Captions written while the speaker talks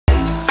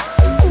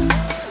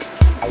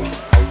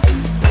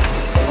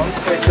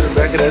Straight to the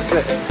back of that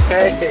thing.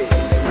 Hey!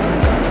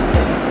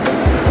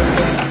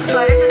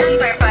 Flight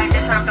attendants verifying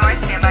disrupt noise,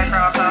 standby for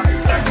all calls.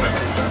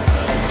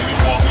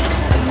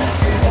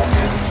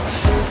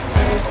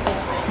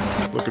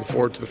 Looking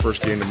forward to the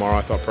first game tomorrow.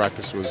 I thought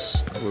practice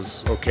was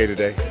okay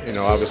today. You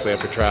know, obviously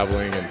after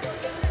traveling and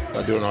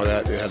doing all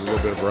that, they had a little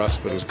bit of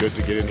rust, but it was good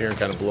to get in here and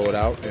kind of blow it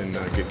out and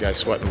get guys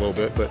sweating a little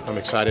bit. But I'm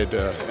excited,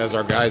 as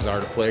our guys are,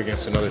 to play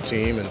against another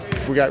team. And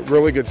we got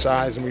really good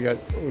size, and we got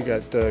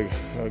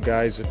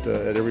guys at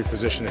every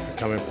position that can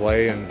come and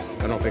play. And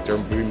I don't think there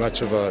will be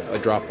much of a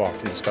drop off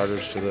from the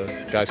starters to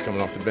the guys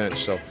coming off the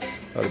bench. So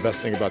the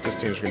best thing about this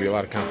team is going to be a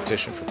lot of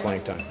competition for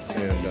playing time,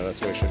 and that's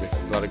the way it should be.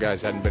 A lot of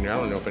guys hadn't been here. I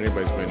don't know if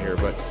anybody's been here,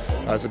 but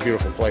it's a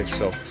beautiful place.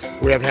 So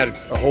we haven't had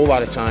a whole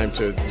lot of time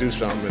to do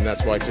something, and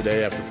that's why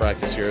today after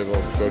practice here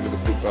they'll go to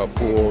the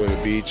pool or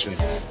the beach, and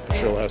I'm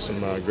sure we'll have some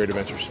great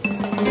adventures.